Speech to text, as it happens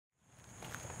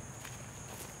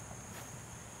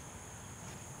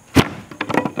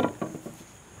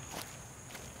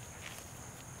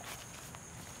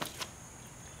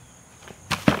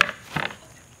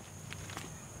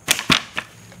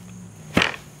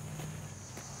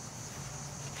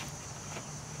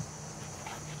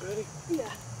me. Yeah.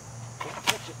 Don't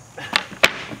touch it.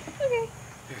 Okay.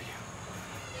 There you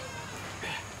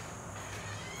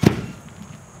go.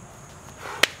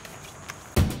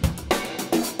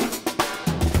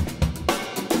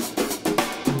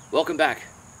 Welcome back.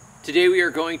 Today we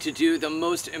are going to do the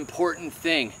most important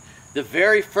thing. The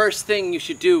very first thing you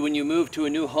should do when you move to a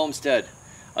new homestead,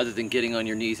 other than getting on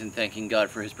your knees and thanking God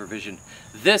for his provision.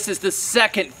 This is the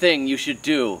second thing you should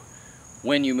do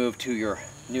when you move to your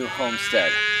new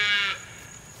homestead.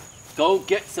 Go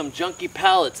get some junky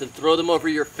pallets and throw them over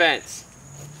your fence.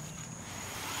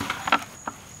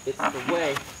 It's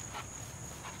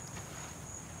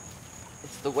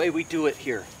the way we do it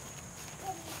here.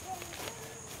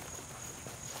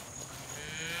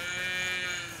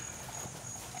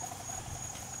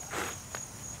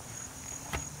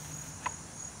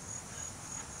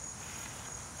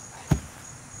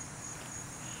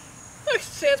 Look, it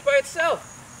stands by itself.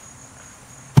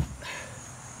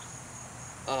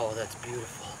 Oh, that's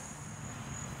beautiful.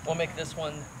 We'll make this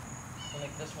one the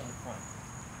front.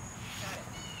 Got it.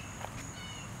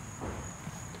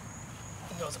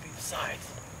 And those will be the sides.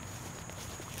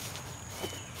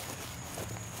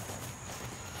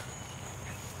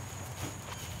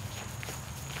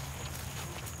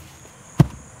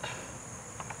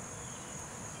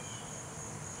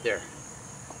 There.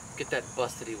 Get that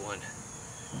bustedy one.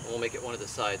 And we'll make it one of the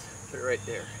sides. Put it right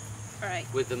there. All right.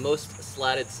 With the most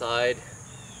slatted side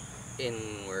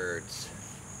inwards.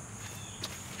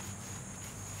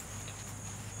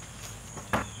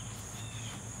 What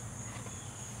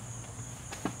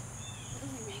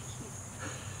are we making?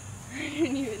 I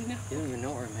don't even know. You don't even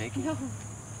know what we're making? No.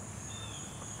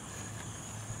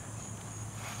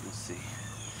 We'll see.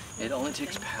 It only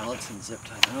takes pallets and zip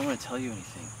ties. I don't want to tell you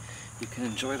anything. You can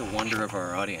enjoy the wonder of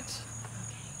our audience.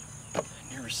 I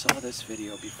never saw this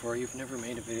video before. You've never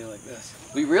made a video like this.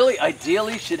 We really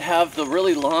ideally should have the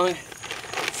really long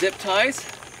zip ties,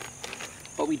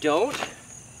 but we don't.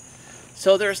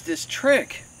 So there's this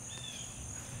trick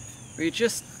where you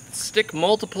just stick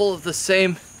multiple of the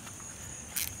same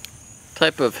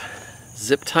type of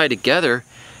zip tie together,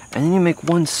 and then you make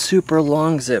one super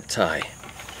long zip tie.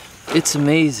 It's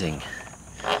amazing.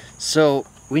 So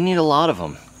we need a lot of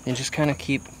them, and just kind of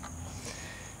keep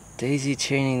daisy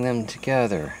chaining them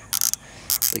together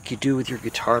like you do with your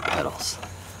guitar pedals.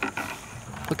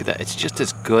 Look at that, it's just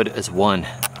as good as one,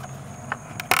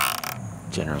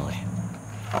 generally.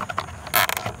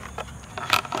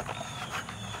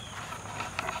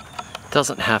 It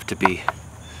doesn't have to be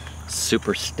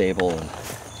super stable and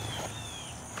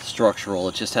structural,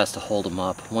 it just has to hold them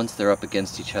up. Once they're up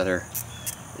against each other,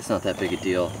 it's not that big a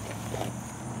deal.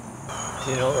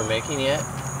 Do you know what we're making yet?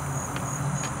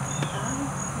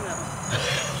 No.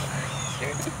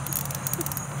 Seriously?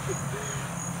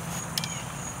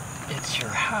 It's your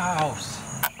house.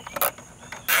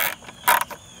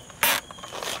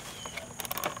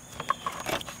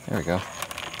 There we go.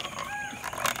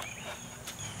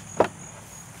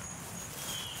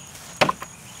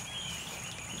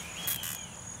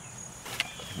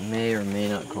 May or may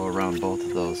not go around both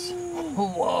of those.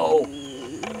 Whoa!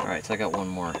 Alright, so I got one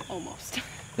more. Almost.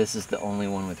 This is the only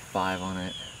one with 5 on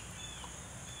it.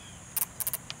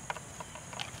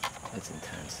 It's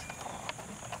intense.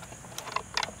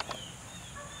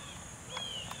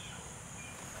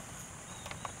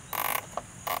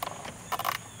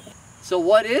 So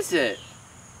what is it?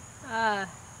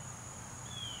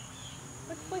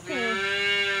 Looks like a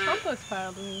compost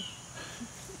pile to me.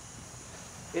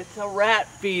 It's a rat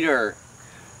feeder.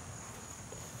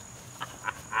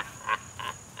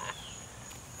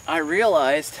 I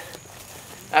realized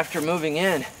after moving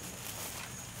in,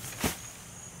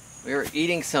 we were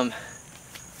eating some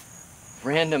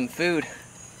random food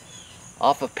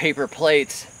off of paper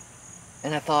plates,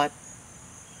 and I thought,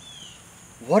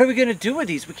 what are we gonna do with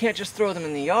these? We can't just throw them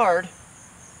in the yard.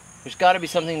 There's gotta be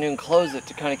something to enclose it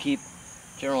to kind of keep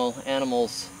general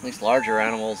animals, at least larger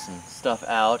animals and stuff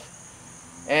out.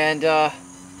 And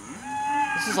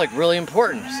this is like really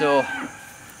important. So,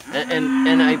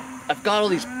 and I've got all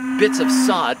these bits of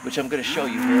sod, which I'm gonna show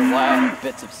you here, why I have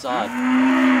bits of sod.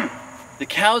 The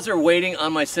cows are waiting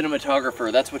on my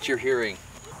cinematographer, that's what you're hearing.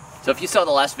 So if you saw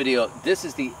the last video, this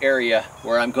is the area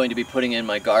where I'm going to be putting in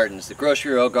my gardens. The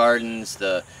grocery row gardens,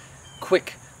 the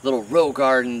quick little row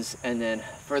gardens, and then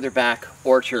further back,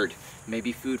 orchard,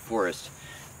 maybe food forest.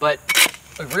 But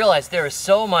I realized there is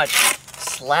so much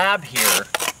slab here.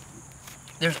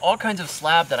 There's all kinds of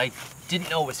slab that I didn't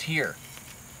know was here.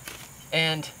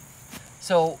 And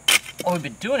so what we've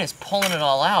been doing is pulling it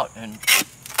all out. And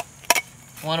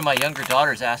one of my younger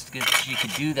daughters asked if she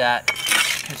could do that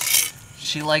because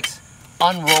she likes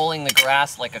unrolling the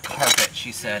grass like a carpet,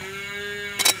 she said.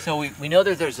 So we know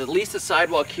that there's at least a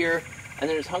sidewalk here, and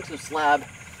there's hunks of slab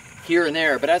here and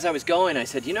there. But as I was going, I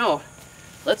said, you know,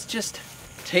 let's just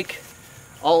take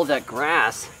all of that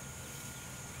grass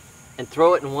and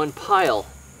throw it in one pile,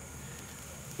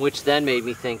 which then made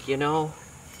me think, you know,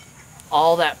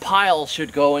 all that pile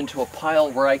should go into a pile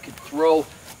where I could throw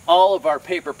all of our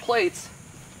paper plates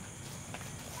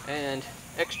and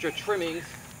extra trimmings,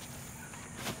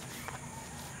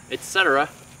 etc.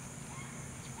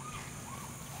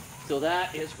 So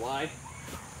that is why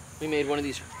we made one of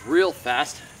these real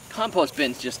fast compost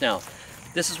bins just now.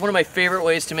 This is one of my favorite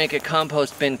ways to make a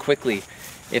compost bin quickly.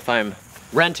 If I'm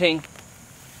renting,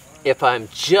 if I'm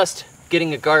just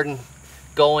getting a garden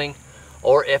going,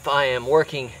 or if I am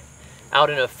working out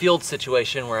in a field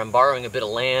situation where I'm borrowing a bit of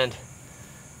land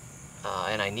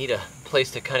and I need a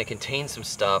place to kind of contain some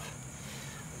stuff,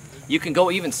 you can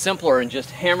go even simpler and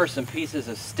just hammer some pieces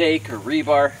of stake or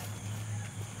rebar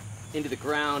into the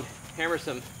ground, hammer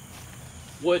some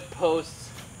wood posts,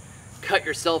 cut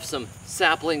yourself some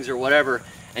saplings or whatever,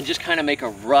 and just kind of make a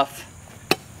rough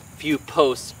few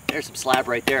posts. There's some slab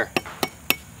right there.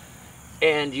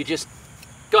 And you just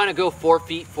kind of go 4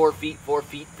 feet, 4 feet, 4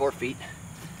 feet, 4 feet,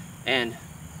 and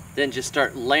then just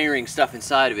start layering stuff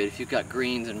inside of it. If you've got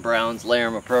greens and browns, layer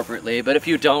them appropriately, but if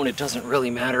you don't, it doesn't really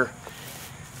matter.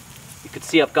 You can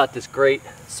see I've got this great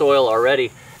soil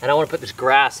already, and I want to put this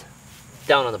grass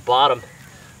down on the bottom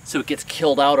so it gets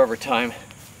killed out over time.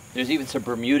 There's even some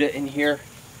Bermuda in here,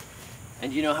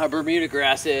 and you know how Bermuda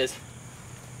grass is.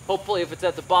 Hopefully if it's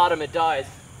at the bottom it dies,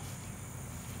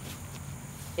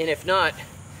 and if not,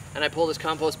 and I pull this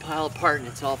compost pile apart and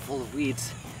it's all full of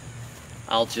weeds,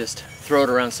 I'll just throw it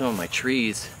around some of my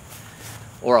trees,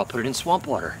 or I'll put it in swamp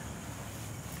water.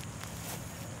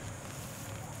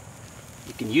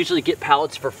 You can usually get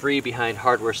pallets for free behind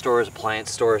hardware stores, appliance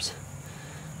stores.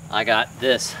 I got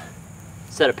this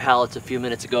set of pallets a few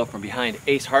minutes ago from behind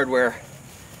Ace Hardware,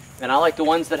 and I like the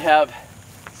ones that have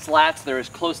slats that are as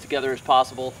close together as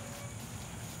possible.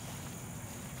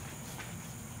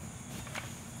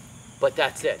 But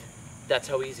that's it. That's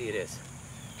how easy it is.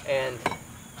 And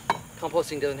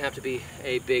composting doesn't have to be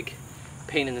a big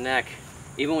pain in the neck.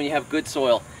 Even when you have good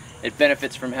soil, it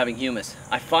benefits from having humus.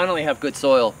 I finally have good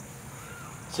soil,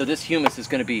 so this humus is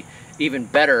going to be even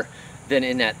better than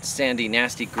in that sandy,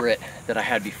 nasty grit that I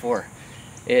had before.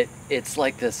 It's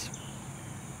like this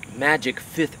magic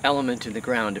fifth element in the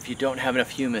ground. If you don't have enough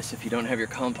humus, if you don't have your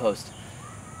compost,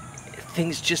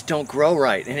 things just don't grow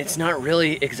right. And it's not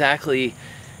really exactly,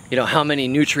 you know, how many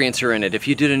nutrients are in it. If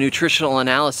you did a nutritional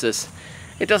analysis,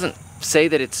 it doesn't say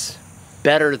that it's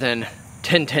better than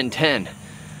 10-10-10.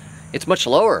 It's much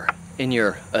lower in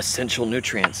your essential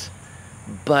nutrients,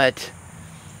 but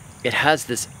it has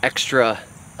this extra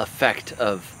effect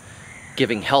of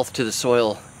giving health to the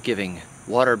soil, giving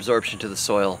water absorption to the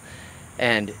soil,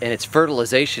 and its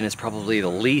fertilization is probably the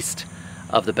least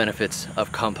of the benefits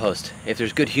of compost. If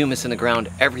there's good humus in the ground,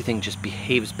 everything just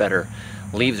behaves better.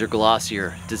 Leaves are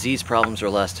glossier, disease problems are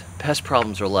less, pest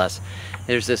problems are less.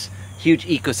 There's this huge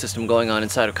ecosystem going on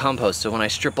inside of compost. So when I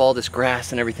strip all this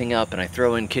grass and everything up and I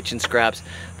throw in kitchen scraps,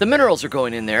 the minerals are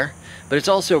going in there, but it's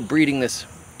also breeding this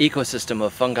ecosystem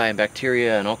of fungi and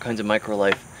bacteria and all kinds of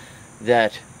microlife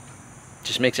that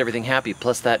just makes everything happy.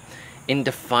 Plus that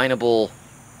indefinable,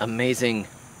 amazing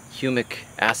humic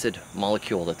acid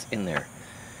molecule that's in there.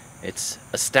 It's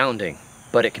astounding,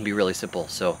 but it can be really simple.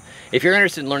 So if you're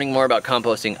interested in learning more about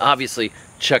composting, obviously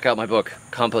check out my book,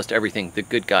 Compost Everything, The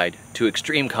Good Guide to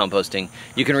Extreme Composting.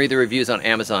 You can read the reviews on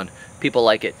Amazon. People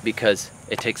like it because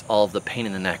it takes all of the pain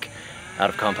in the neck out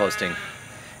of composting.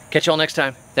 Catch you all next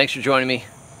time. Thanks for joining me.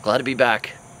 Glad to be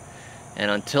back. And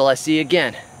until I see you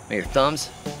again, may your thumbs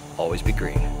always be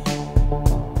green.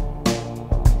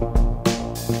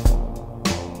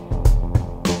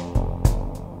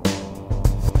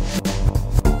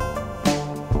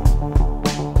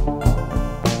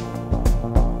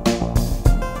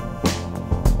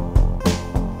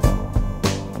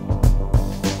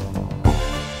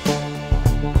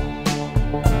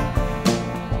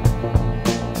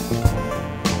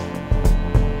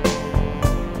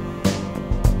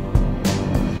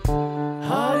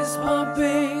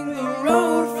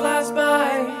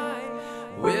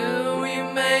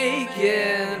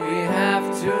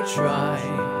 Try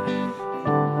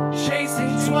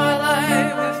chasing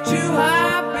twilight with too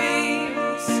high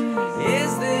beams.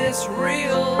 Is this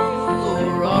real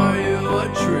or are you a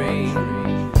dream?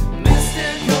 Mist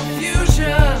and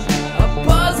confusion, a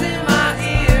buzz in my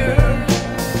ear.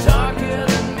 Darker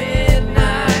than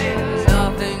midnight,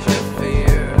 nothing to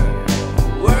fear.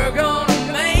 We're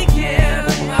gonna make it.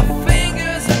 My fingers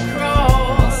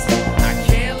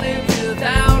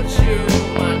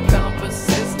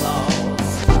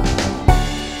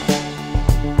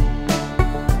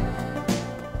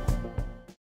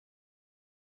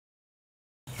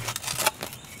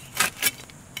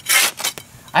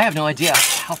I have no idea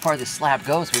how far this slab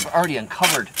goes. We've already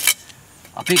uncovered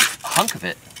a big hunk of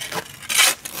it.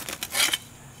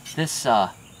 This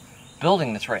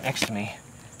building that's right next to me,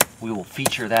 we will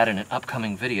feature that in an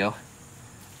upcoming video.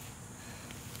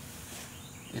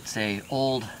 It's a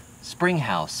old spring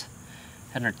house,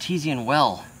 had an artesian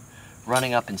well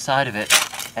running up inside of it,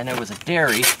 and there was a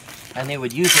dairy, and they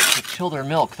would use it to chill their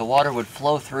milk. The water would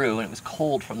flow through, and it was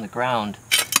cold from the ground,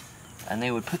 and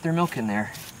they would put their milk in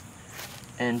there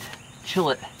and chill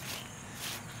it.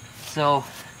 So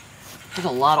there's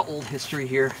a lot of old history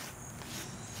here,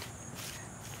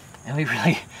 and we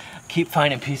really keep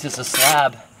finding pieces of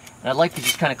slab, and I'd like to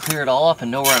just kind of clear it all up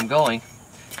and know where I'm going,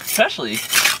 especially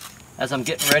as I'm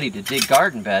getting ready to dig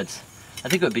garden beds. I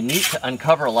think it would be neat to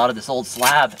uncover a lot of this old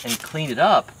slab and clean it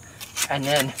up, and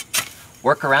then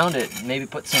work around it and maybe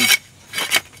put some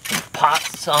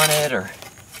pots on it, or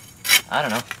I don't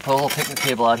know, put a little picnic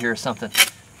table out here or something.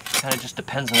 Kind of just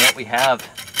depends on what we have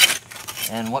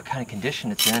and what kind of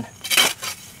condition it's in.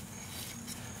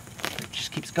 It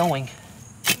just keeps going.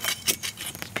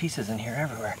 There's pieces in here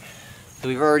everywhere. So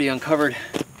we've already uncovered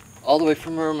all the way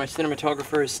from where my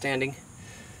cinematographer is standing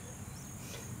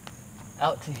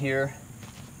out to here.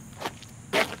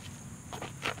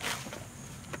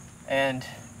 And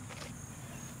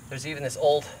there's even this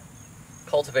old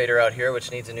cultivator out here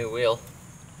which needs a new wheel.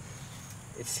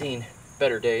 It's seen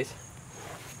better days.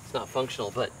 It's not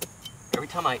functional, but every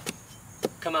time I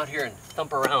come out here and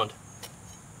thump around,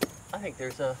 I think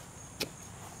there's a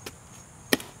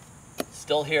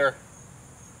still here,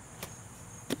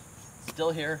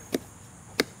 still here,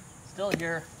 still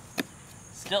here,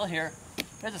 still here.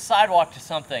 There's a sidewalk to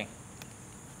something.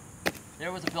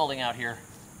 There was a building out here.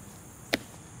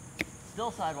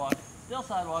 Still sidewalk, still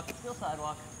sidewalk, still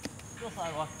sidewalk, still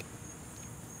sidewalk.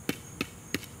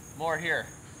 More here.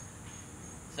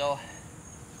 So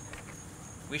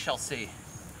we shall see.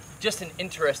 Just an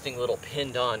interesting little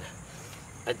pinned on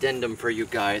addendum for you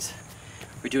guys.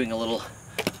 We're doing a little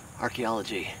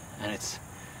archaeology, and it's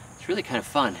really kind of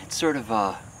fun. It's sort of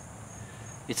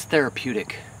it's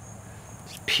therapeutic.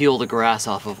 Just peel the grass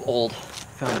off of old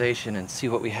foundation and see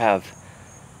what we have.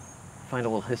 Find a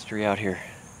little history out here.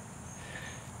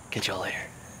 Catch y'all later.